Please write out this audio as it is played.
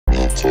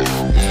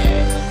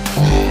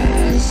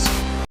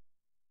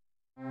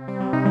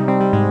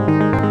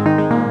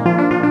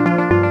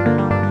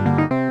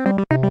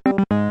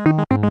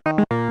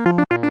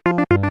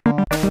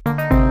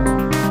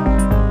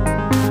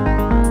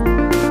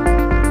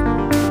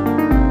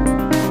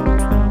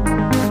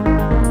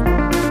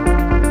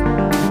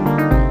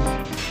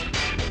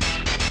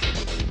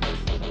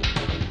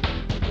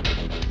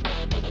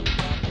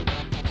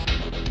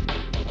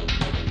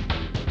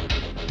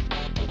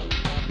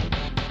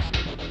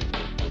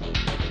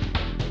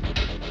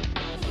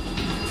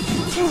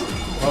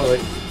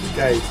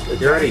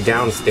You're already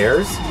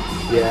downstairs?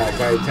 Yeah,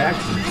 guy attacked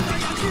me.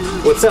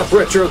 What's up,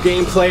 retro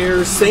game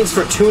players? Thanks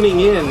for tuning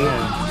in.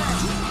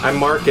 Yeah. I'm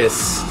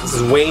Marcus. This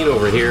is Wayne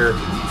over here.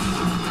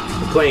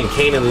 We're playing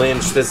Kane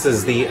Lynch. This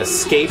is the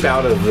escape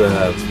out of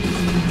the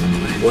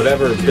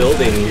whatever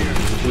building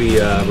we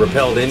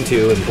rappelled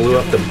into and blew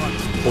up the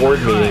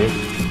board meeting.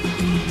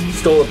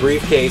 Stole a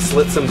briefcase,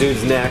 slit some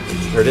dude's neck,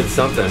 or did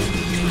something.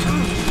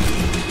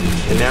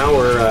 And now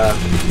we're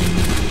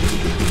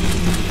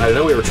I don't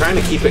know, we were trying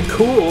to keep it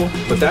cool,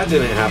 but that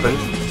didn't happen.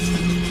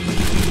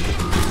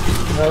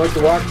 I went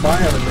to walk by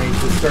them and they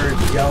just started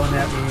yelling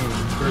at me and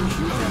started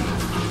shooting at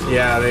me.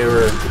 Yeah, they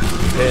were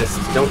pissed.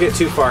 Don't get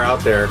too far out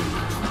there.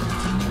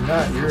 I'm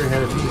not, you're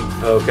ahead of me.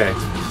 Okay.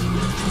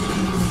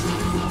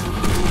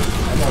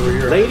 I'm over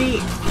here.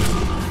 Lady,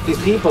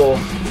 these people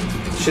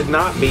should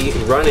not be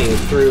running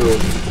through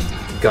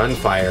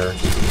gunfire.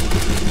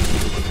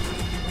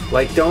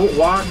 Like, don't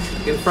walk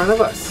in front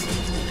of us,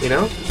 you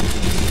know?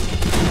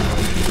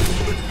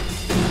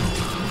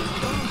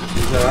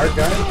 Is that our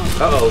guy?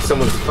 Uh-oh,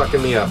 someone's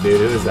fucking me up,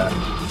 dude. Who is that?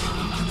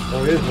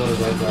 Oh, it is one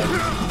of our guys.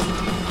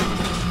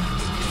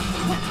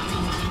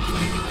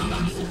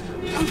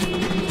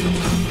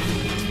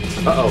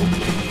 Uh-oh.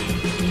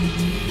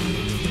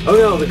 Oh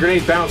no, the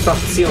grenade bounced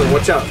off the ceiling.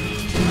 Watch out.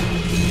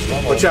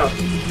 Watch out.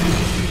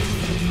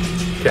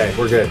 Okay,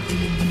 we're good.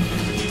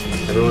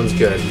 Everyone's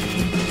good.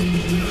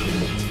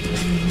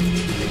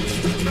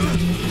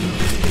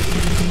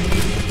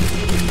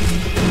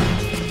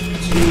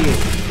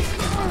 Jeez.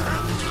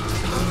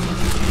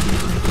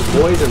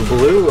 Boys in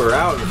blue are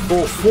out in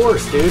full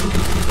force, dude.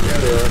 Yeah,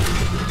 they are.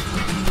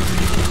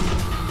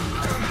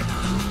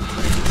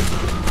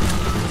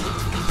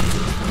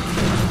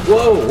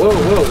 Whoa, whoa,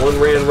 whoa. One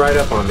ran right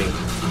up on me.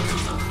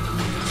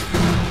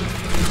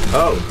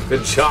 Oh,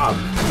 good job.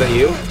 Is that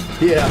you?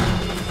 Yeah.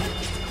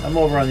 I'm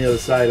over on the other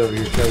side over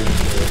here cutting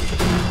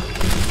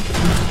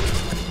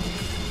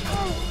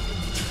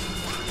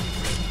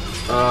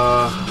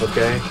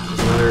okay.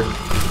 Another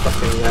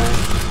fucking guy.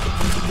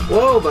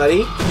 Whoa,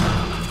 buddy.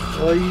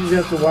 Well, you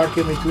just have to walk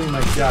in between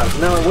my shots.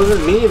 No, it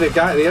wasn't me. The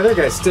other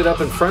guy stood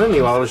up in front of me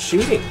while I was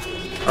shooting.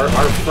 Our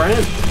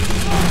friend.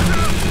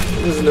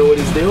 He doesn't know what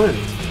he's doing.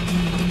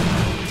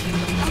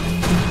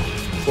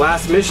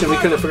 Last mission, we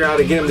couldn't figure out how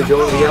to get him to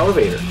go into the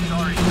elevator.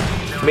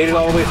 Made it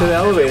all the way to the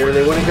elevator, and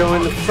they wouldn't go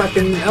in the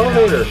fucking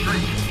elevator.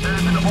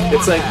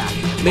 It's like,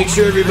 make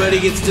sure everybody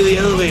gets to the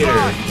elevator.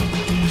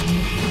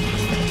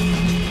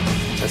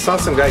 I saw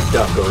some guy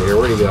duck over here.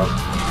 Where'd he go?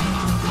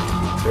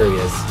 There he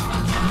is.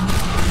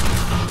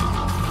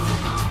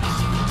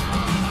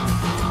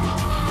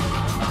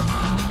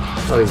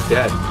 Oh, he's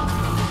dead.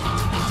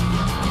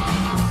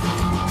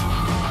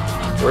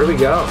 Where do we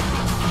go?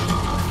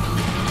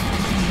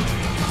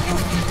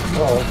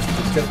 Oh,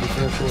 it's got the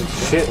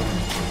first shit.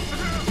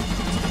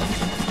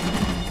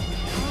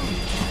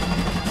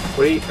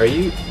 What are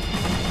you?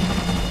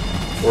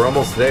 We're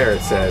almost there,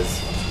 it says.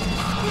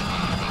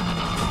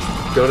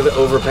 Go to the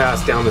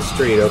overpass down the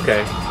street,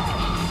 okay.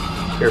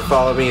 Here,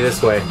 follow me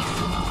this way.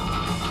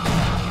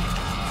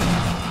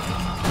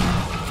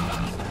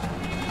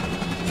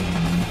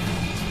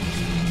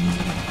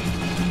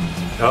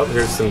 Oh,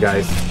 here's some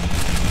guys.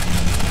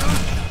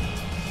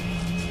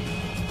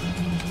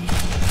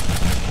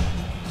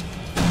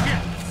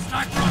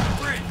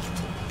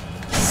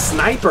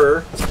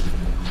 Sniper?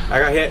 I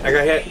got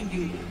hit.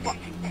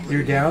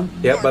 You're down?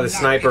 Yep, by the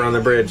sniper on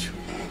the bridge.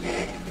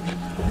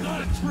 I'm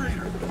not a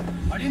traitor.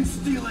 I didn't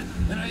steal it,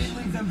 and I didn't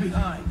leave them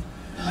behind.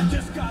 I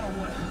just got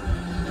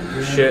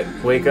away. Shit,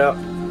 wake up.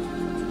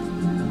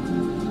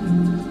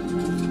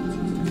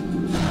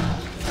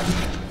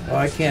 Oh,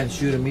 I can't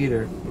shoot him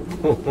either.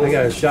 I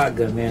got a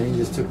shotgun, man. He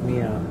just took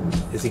me out.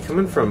 Is he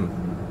coming from...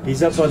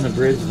 He's up on the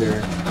bridge there.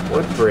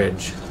 What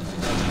bridge?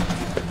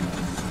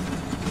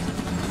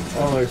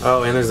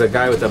 Oh, and there's a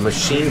guy with a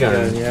machine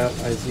gun. Yeah,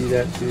 I see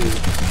that too.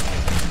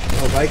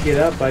 Oh, if I get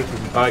up, I can...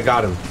 Oh, I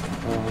got him.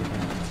 Oh,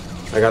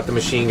 okay. I got the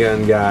machine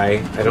gun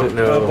guy. I don't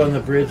know. Up on the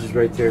bridge is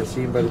right there.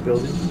 See him by the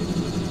building?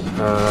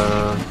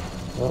 Oh.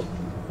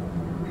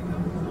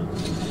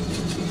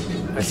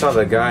 I saw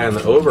the guy on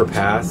the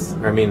overpass.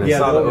 I mean, I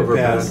saw the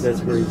overpass.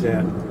 That's where he's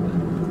at.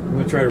 I'm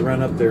going to try to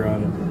run up there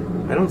on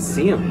him. I don't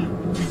see him.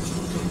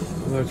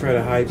 I'm going to try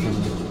to hide from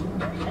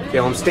him. Okay,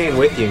 well, I'm staying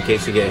with you in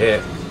case you get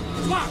hit.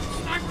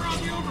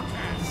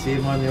 See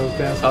him on the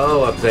overpass?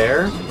 Oh, up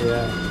there?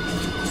 Yeah.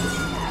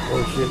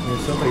 Oh shit, and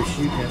there's somebody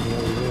shooting at me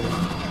over there.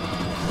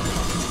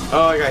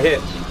 Oh, I got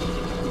hit.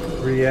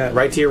 Where you at?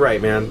 Right to your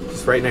right, man.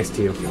 Just right next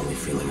to you. The only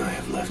feeling I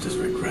have left is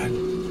regret.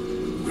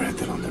 Regret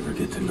that I'll never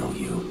get to know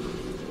you.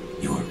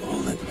 You are all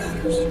that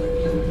matters.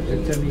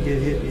 Every time you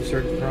get hit, you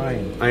start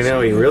crying. I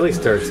know, he really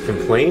starts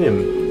complaining.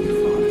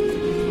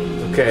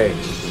 Okay.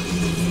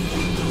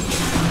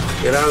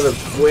 Get out of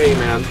the way,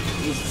 man.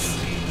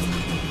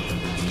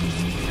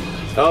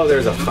 Oh,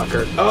 there's a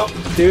fucker. Oh,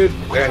 dude.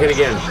 I got hit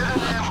again.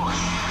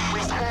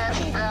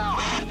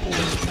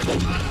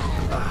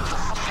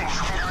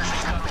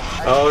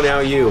 Oh, now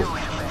you.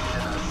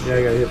 Yeah,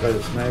 I got hit by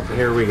the sniper.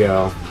 Here we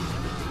go.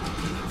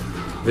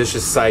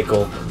 Vicious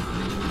cycle.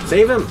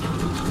 Save him!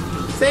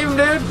 Save him,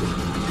 dude!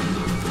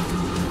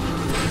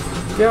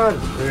 God.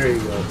 There you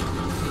go.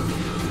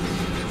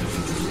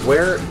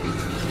 Where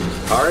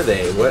are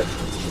they? What?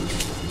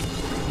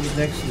 He's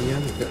next to the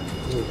undercut.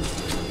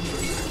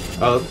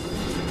 Oh.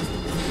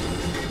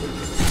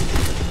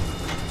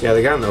 Yeah,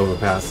 the guy on the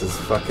overpass is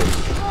fucking...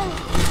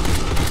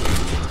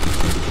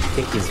 I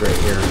think he's right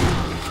here.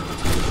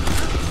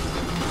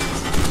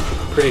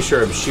 Pretty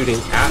sure I'm shooting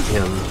at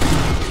him.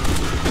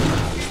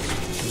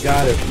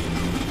 Got it.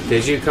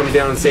 Did you come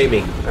down and save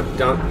me?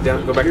 Down,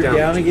 go back You're down.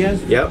 down again?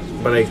 Yep,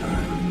 but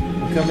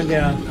I'm coming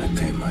down. I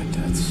paid my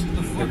debts.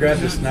 I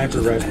grabbed the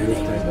sniper rifle this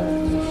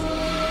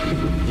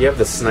time. you have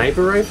the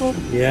sniper rifle?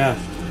 Yeah.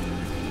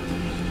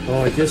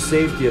 Oh, I just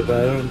saved you, but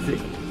I don't think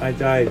I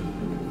died.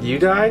 You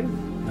died?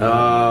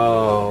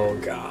 Oh,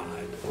 God.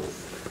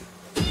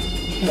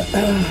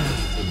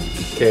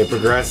 Okay,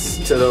 progress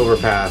to the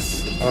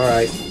overpass. All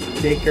right,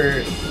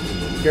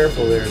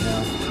 careful there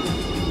now.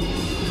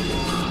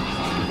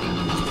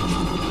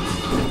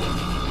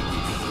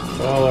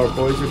 Oh, our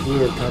boys are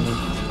blue are coming.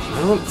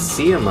 I don't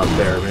see him up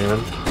there, man.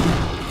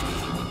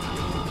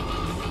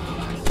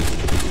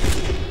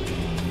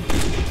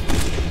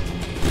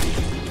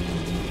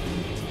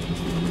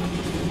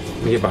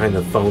 Let me get behind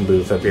the phone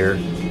booth up here.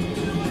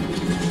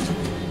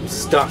 I'm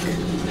stuck.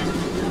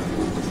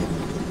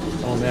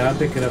 Oh man, I'm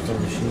picking up a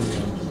machine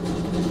gun.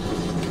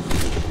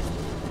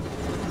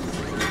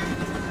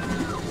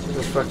 There's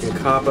a fucking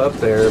cop up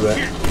there, but...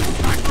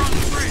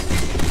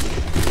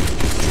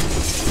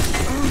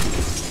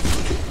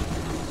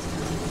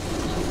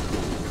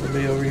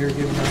 Somebody over here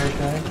giving me a hard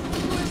time?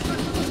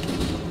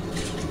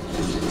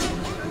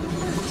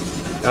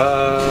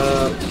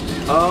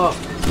 Oh.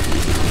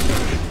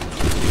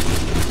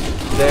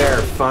 There,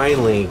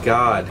 finally,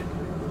 God.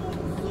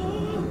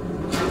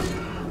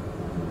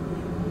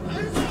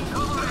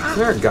 Is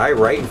there a guy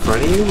right in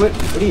front of you? What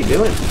are you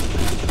doing?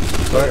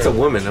 Oh, that's a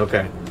woman,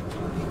 okay.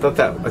 I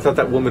thought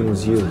that woman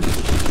was you.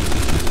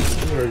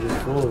 We're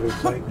just full of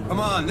excitement. Come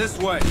on, this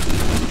way.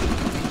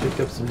 Pick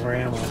up some more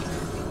ammo.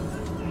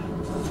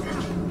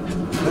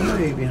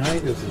 Somebody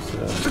behind us is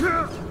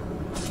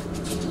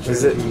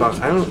Is it?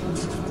 I don't.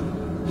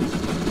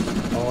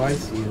 Oh, I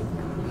see him.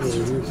 He's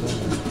over here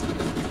somewhere.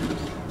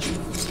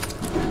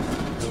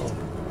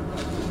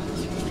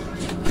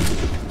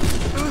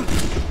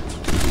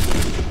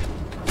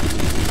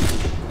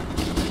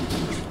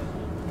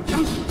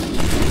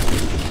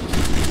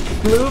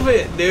 Move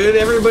it, dude.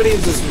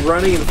 Everybody's just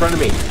running in front of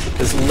me.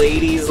 This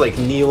lady's like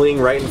kneeling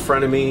right in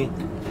front of me.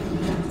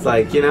 It's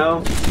like, you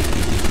know,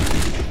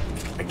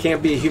 I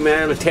can't be a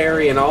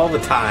humanitarian all the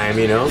time,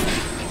 you know.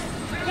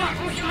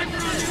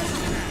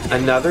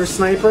 Another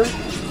sniper?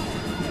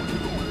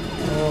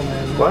 Oh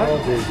man, What? all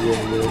did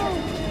good.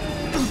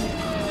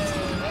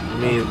 I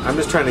mean, I'm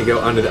just trying to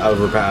go under the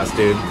overpass,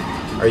 dude.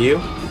 Are you?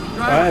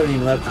 I haven't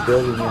even left the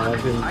building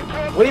yet.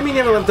 What do you mean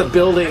you haven't left the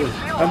building?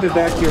 I've been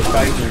back here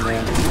fighting,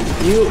 man.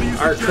 You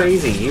are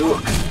crazy.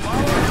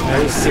 Are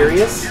you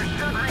serious?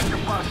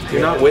 You're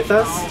not with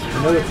us?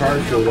 Another car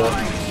showed up.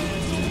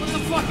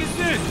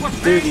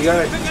 Dude, you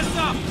gotta...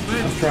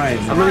 I'm trying.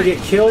 I'm gonna get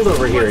killed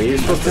over here. You're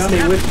supposed to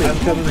stay with me. I'm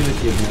coming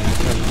with you, man. I'm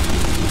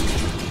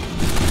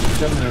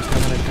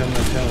coming.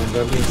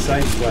 But I'm being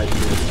sideswiped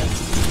here, man.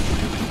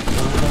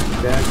 Don't fuck the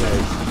bad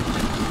guys.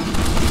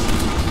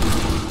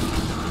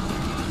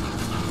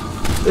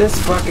 This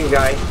fucking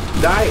guy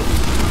died.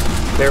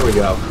 There we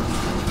go.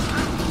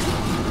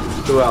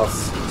 Who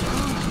else?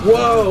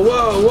 Whoa,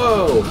 whoa,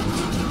 whoa!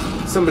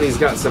 Somebody's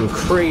got some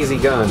crazy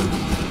gun.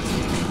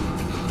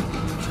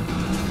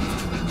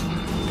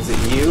 Is it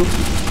you?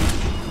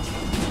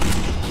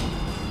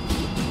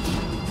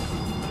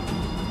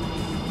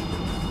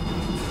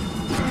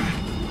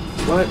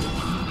 What?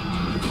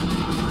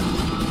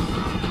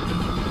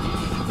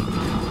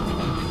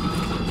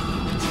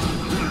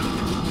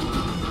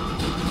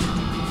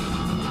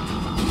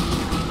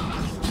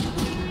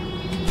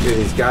 Dude,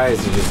 these guys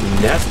are just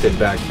nested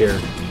back here.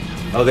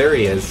 Oh, there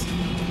he is.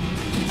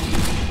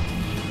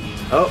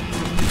 Oh,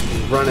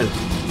 he's running.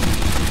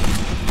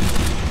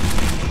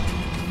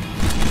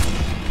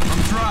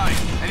 I'm dry.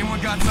 Anyone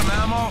got some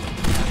ammo?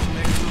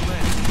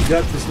 You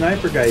got the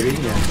sniper guy,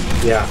 didn't you?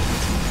 Yeah.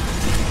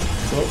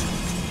 Well,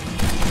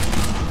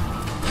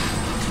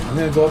 I'm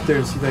gonna go up there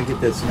and see if I can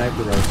get that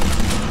sniper rifle.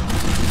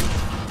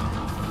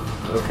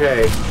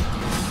 Okay.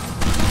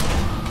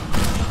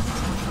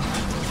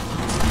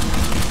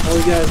 All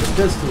we got is a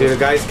pistol. Dude, a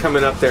guy's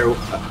coming up there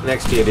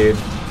next to you, dude.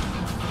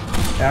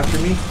 After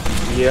me?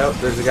 Yep,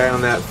 there's a guy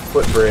on that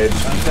footbridge.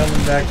 I'm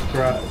coming back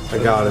across. I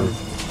got him.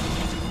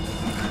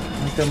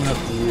 I'm coming up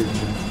to you,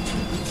 man.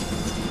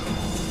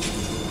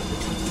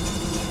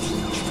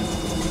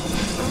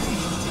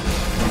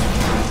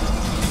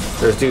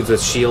 There's dudes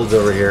with shields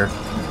over here.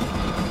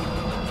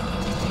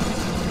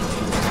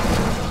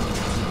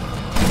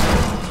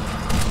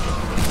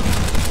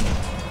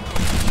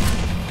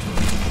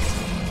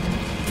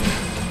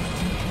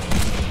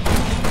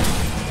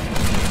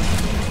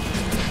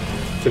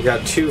 We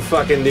got 2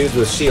 fucking dudes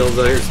with shields.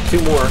 Oh, here's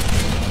 2 more.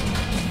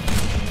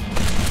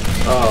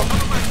 Oh,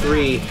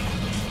 3.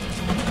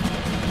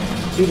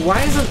 Dude,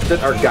 why isn't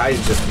that our guys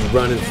just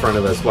run in front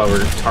of us while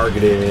we're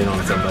targeted in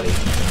on somebody?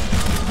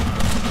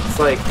 It's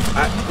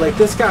like,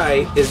 this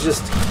guy is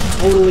just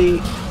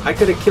totally... I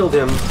could have killed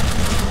him.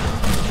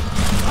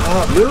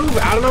 Move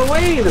out of my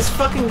way, this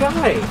fucking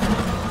guy.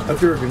 I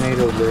threw a grenade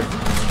over there.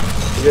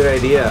 Good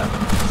idea.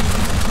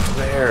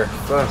 There,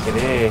 fucking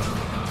A.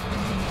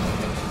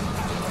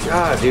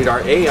 God, dude,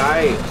 our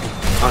AI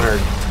on our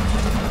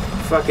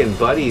fucking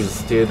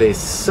buddies, dude, they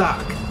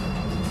suck.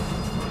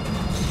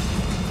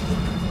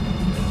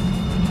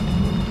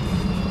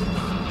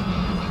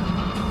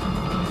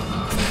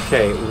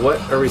 Okay, what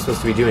are we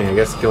supposed to be doing? I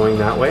guess going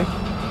that way?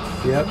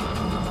 Yep.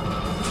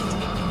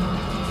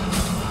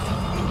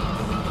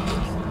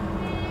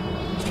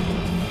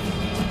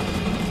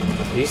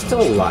 Are you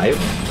still alive?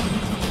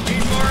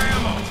 Need more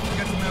ammo.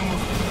 Get some ammo.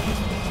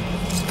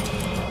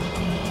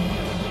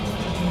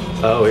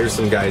 Oh, here's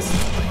some guys.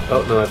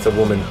 Oh, no, that's a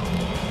woman.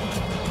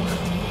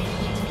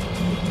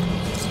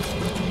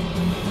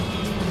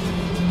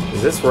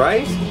 Is this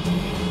right?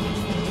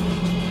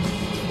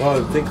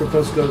 Well, I think we're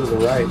supposed to go to the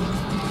right.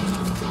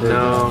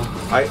 No.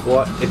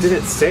 Well, it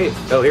didn't say.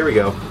 Oh, here we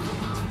go.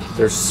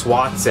 There's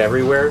SWATs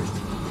everywhere.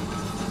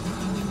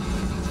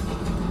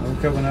 I'm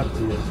coming up to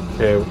you.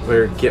 Okay,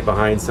 we're get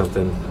behind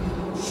something.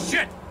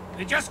 Shit!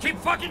 They just keep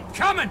fucking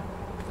coming!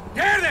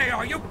 There they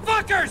are, you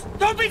fuckers!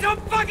 Don't be so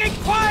fucking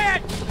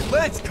quiet!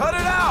 Lynch, cut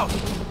it out!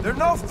 They're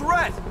no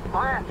threat!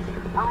 Lynch,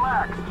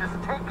 relax. Just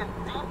take a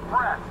deep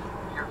breath.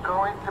 You're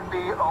going to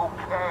be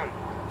okay.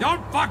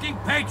 Don't fucking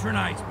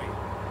patronize me!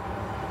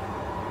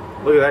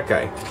 Look at that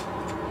guy.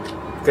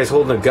 This guy's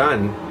holding a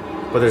gun,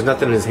 but there's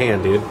nothing in his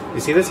hand, dude. You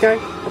see this guy?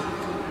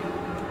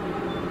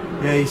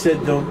 Yeah, he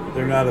said don't.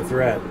 They're not a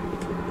threat.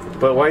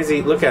 But why is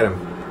he... Look at him.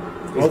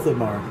 Both of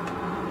them are.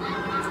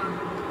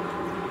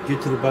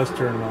 Get to the bus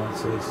terminal, it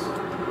says.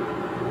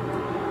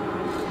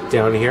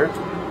 Down here?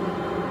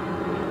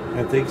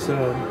 I think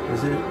so.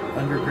 Is it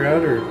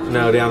underground or...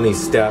 No, down these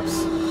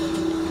steps.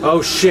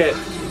 Oh, shit!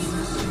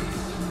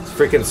 It's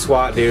freaking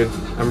SWAT, dude.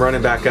 I'm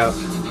running back up.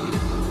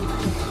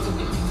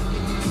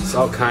 It's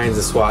all kinds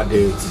of SWAT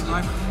dudes.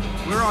 Sniper,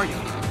 where are you?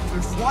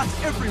 There's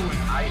SWATs everywhere.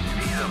 I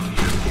see them.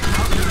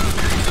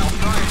 I'll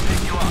try and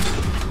pick you up.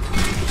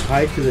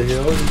 Hike to the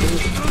hill?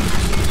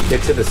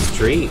 Get to the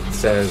street, it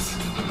says.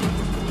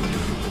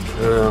 I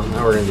don't know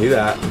how we're gonna do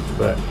that,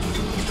 but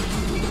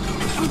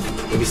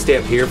maybe stay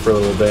up here for a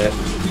little bit.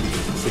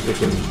 See if we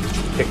can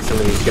pick some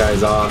of these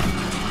guys off.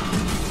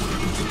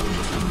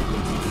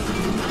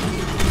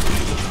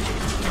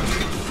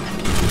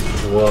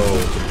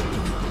 Whoa.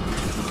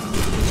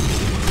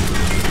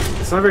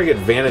 It's not a very good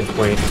vantage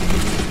point.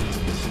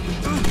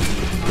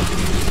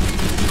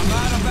 I'm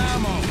out of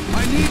ammo.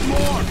 I need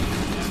more.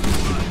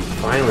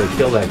 Finally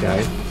kill that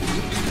guy.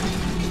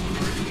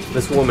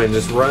 This woman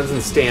just runs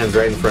and stands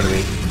right in front of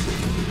me.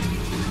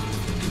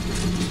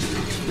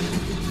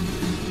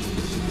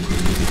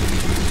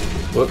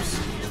 Whoops.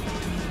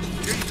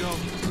 Here you go.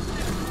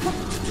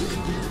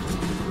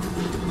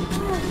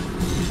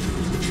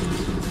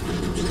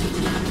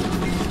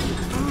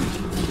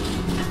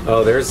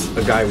 Oh, there's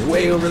a guy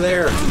way over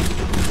there.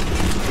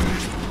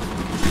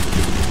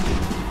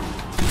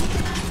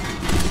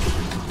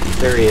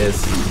 There he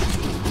is.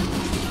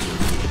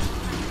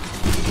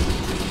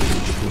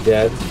 He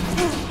dead?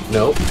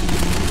 Nope.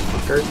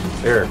 Fucker.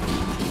 There.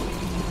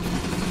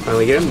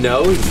 Finally get him?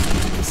 No,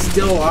 he's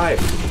still alive.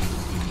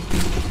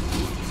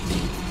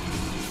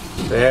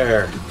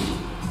 There.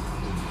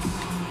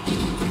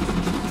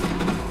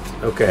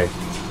 Okay.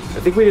 I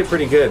think we did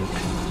pretty good.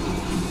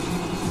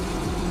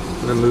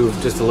 I'm gonna move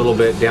just a little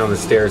bit down the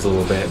stairs a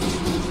little bit.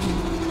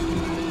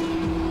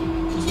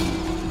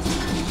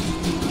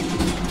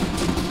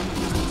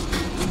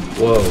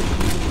 Whoa.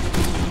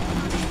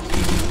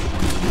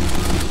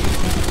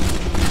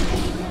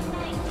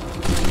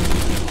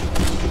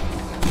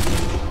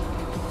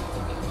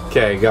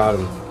 Okay, got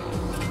him.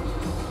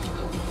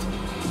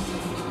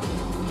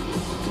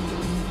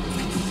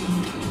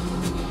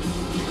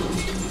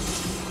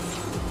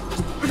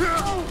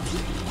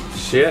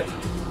 Shit.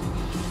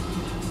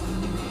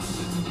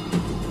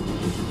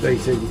 They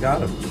said you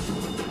got him.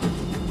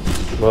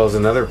 Well, there's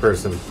another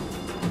person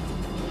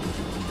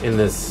in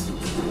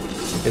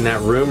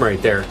that room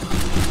right there.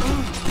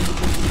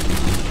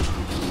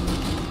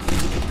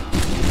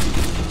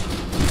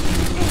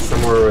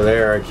 Somewhere over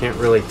there. I can't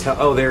really tell.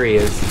 Oh, there he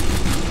is.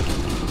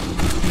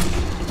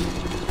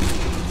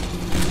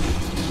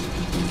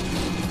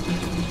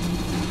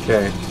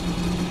 Okay.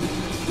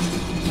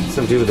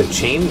 Some dude with a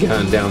chain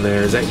gun down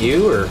there. Is that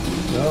you or?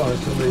 No,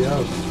 it's somebody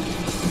else.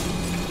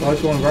 Well,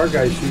 it's one of our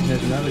guys shooting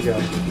at another guy.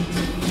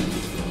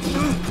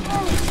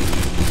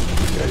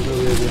 Guy's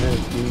over there behind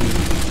his team.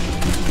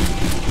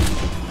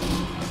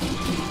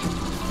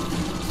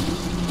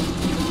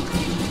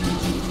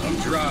 I'm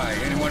dry.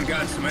 Anyone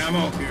got some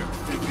ammo? Here,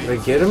 take Did I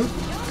these. get him?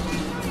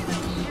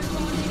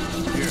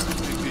 Here,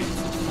 take these.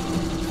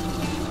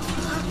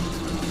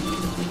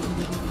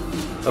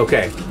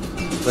 Okay.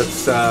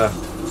 Let's,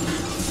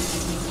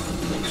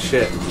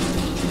 shit.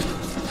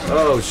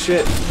 Oh,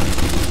 shit.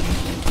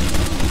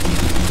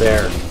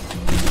 There.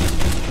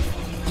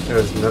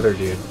 There's another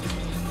dude.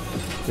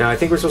 Now, I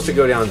think we're supposed to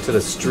go down to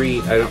the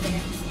street. I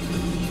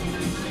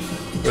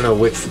don't know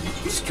which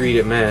street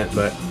it meant,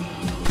 but...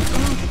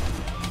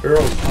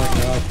 Arrow's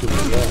pointing off to the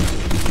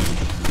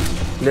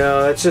left.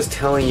 No, that's just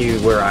telling you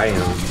where I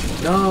am.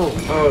 No!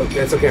 Oh,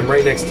 that's okay. I'm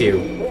right next to you.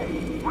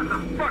 What the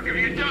fuck have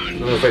you done? I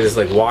don't know if I just,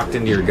 like, walked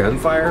into your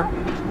gunfire.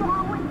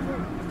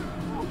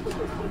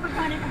 We're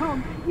not at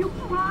home. You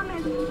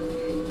promised.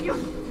 You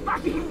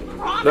fucking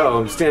promised. No,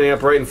 I'm standing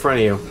up right in front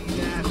of you.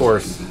 Of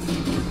course.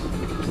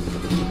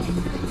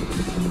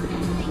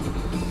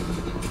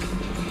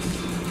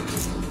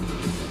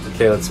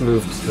 Okay, let's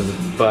move to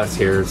the bus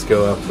here. Let's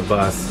go up the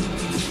bus.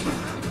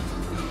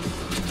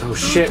 Oh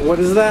shit, what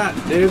is that,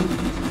 dude?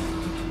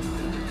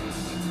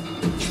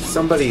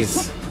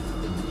 Somebody's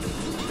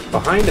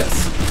behind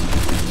us.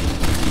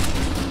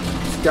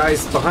 This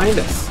guy's behind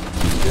us.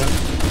 Yep.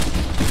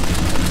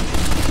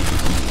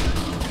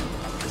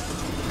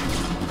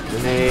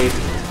 Grenade.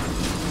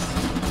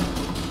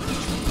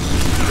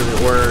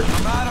 Didn't work.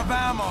 I'm out of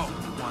ammo.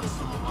 Want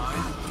some of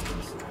mine?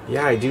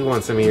 Yeah, I do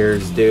want some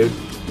ears, dude.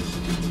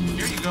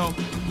 Here you go.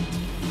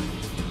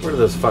 Where do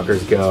those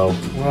fuckers go?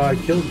 Well, I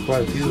killed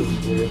quite a few of them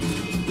for you.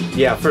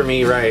 Yeah, for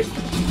me, right.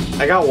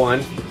 I got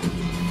one.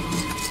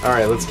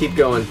 Alright, let's keep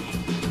going.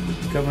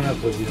 Coming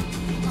up with you.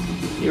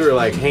 You were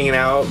like hanging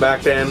out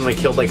back then, like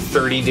killed like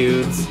 30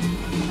 dudes.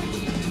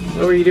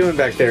 What were you doing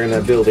back there in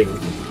that building?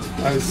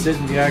 I was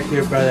sitting back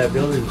there by that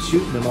building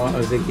shooting them all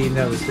as they came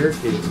down the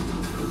staircase.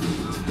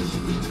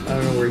 I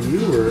don't know where you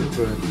were,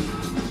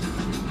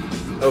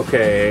 but...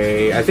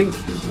 Okay, I think,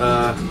 You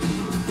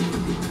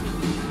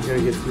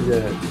gotta get through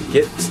that.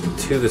 get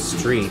to the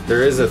street.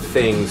 There is a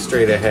thing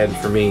straight ahead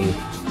for me.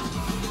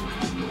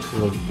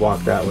 We'll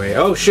walk that way.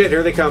 Oh shit,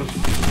 here they come.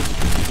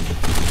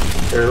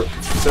 There,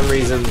 for some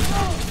reason...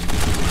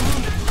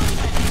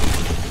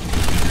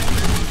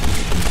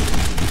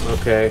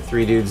 Okay,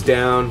 3 dudes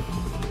down.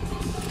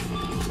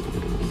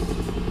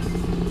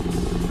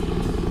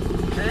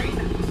 Kane,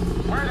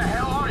 where the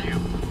hell are you?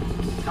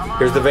 Come on.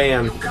 Here's the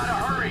van. You gotta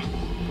hurry.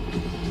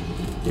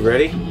 You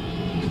ready?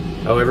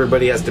 Oh,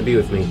 everybody has to be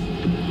with me.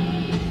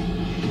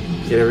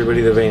 Get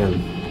everybody the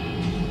van.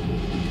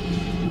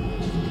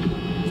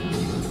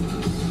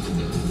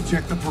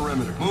 Check the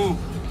perimeter. Move.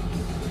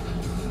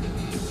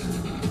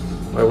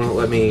 Why won't it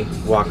let me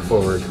walk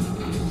forward?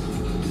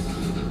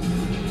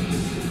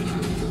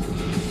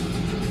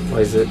 Why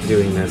is it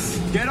doing this?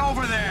 Get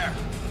over there.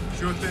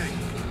 Sure thing.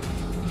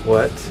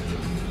 What?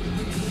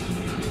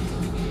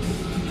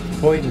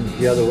 Pointing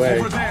the other way.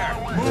 Over there.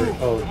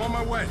 Move. Oh. I'm on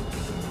my way.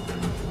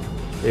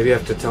 Maybe I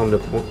have to tell him to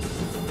Come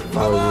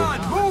follow on,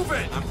 move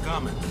it. I'm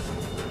coming.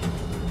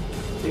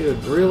 you.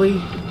 Dude, really?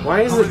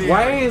 Why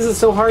is it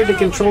so hard to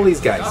control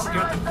these guys?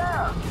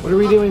 What are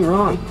we doing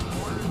wrong?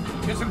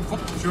 Get some.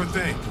 Sure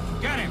thing.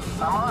 Get him.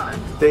 I'm on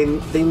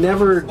it. They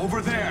never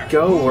Over there.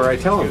 go where I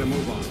tell Get a them.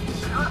 move on.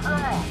 Sure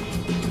thing.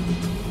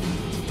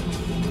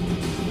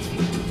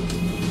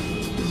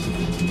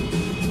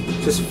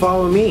 Just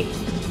follow me.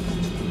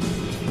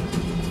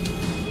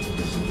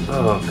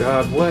 Oh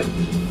god, what?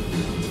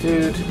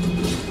 Dude.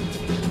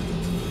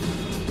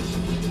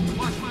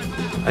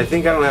 I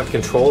think I don't have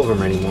control of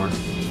them anymore.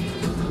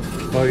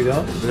 Oh, you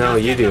don't? No,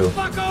 you do.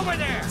 Fuck over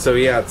there. So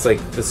yeah, it's like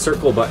the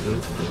circle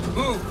button,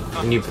 Move.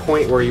 and you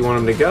point where you want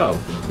them to go.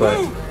 But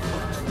Move.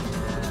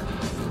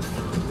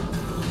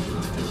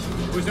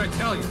 Who's I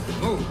tell you?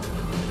 Move.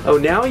 oh,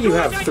 now you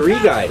have 3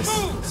 guys,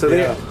 so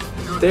Yeah.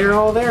 they're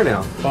all there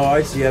now. Oh,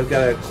 I see. I've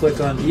got to click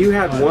on... You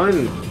had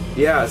one,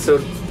 yeah. So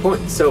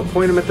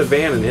point them at the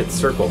van and hit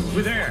circle,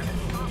 Over there.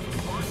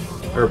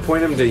 or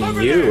point them to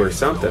you or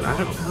something. I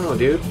don't know,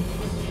 dude.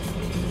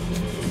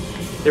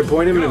 Here,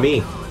 point them to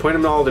me. Point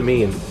them all to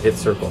me and hit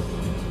circle.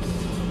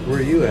 Where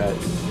are you at?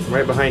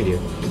 Right behind you.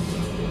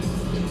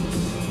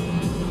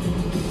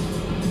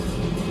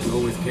 Go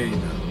with Kane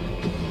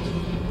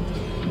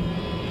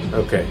now.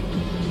 Okay.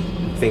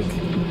 I think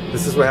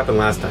this is what happened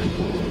last time.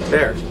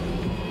 There.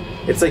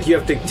 It's like you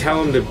have to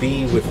tell them to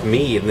be with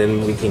me, and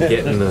then we can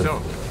get in the...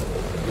 So,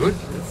 good?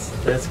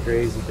 That's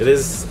crazy. It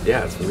is...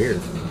 Yeah, it's weird.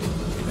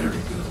 Very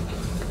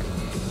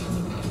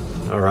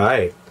good. All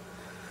right.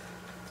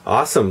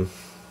 Awesome.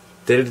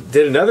 Did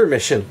another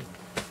mission.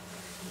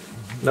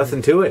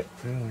 Nothing to it.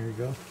 Yeah, there you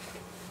go.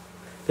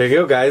 There you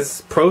go,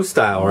 guys. Pro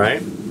style,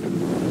 right?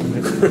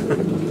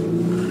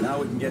 Now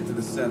we can get to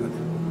the 7th.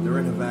 They're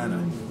in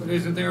Havana. But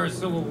isn't there a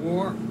civil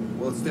war?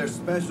 Well, it's their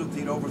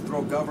specialty to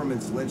overthrow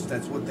governments, Lynch.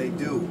 That's what they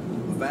do.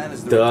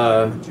 Havana's the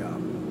Duh. retirement job.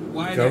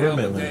 Why the hell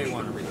Government would they link.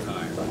 want to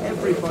retire?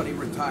 Everybody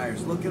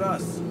retires. Look at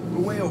us.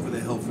 We're way over the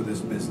hill for this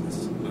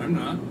business. I'm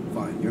not.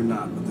 Fine, you're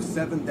not, but the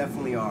 7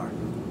 definitely are.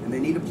 And they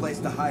need a place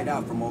to hide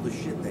out from all the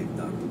shit they've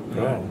done.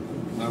 Oh.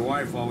 My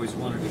wife always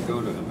wanted to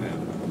go to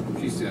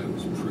Havana. She said it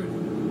was pretty.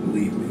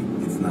 Believe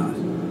me, it's not.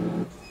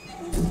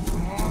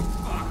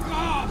 Fuck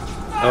off!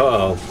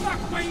 Uh-oh.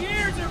 Fuck, my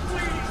ears are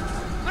bleeding!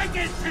 I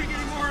can't take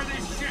any more of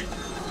this shit!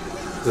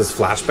 Is this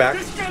flashback?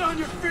 Just get on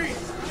your feet!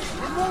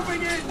 We're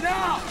moving in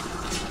now!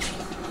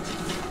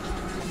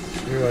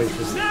 You're like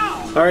just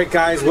Now! Alright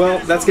guys, well,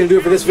 that's going to do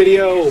it for this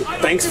video.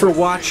 Thanks for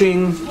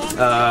watching.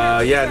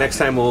 Yeah, next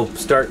time we'll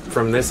start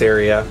from this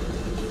area.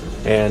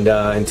 And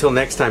until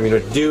next time, you know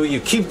what to do. You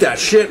keep that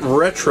shit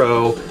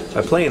retro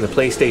by playing the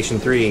PlayStation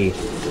 3.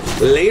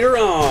 Later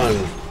on.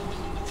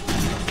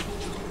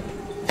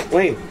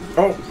 Wayne.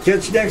 Oh,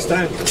 catch you next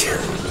time.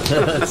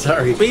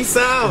 Sorry. Peace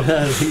out.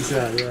 Peace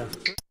out, yeah.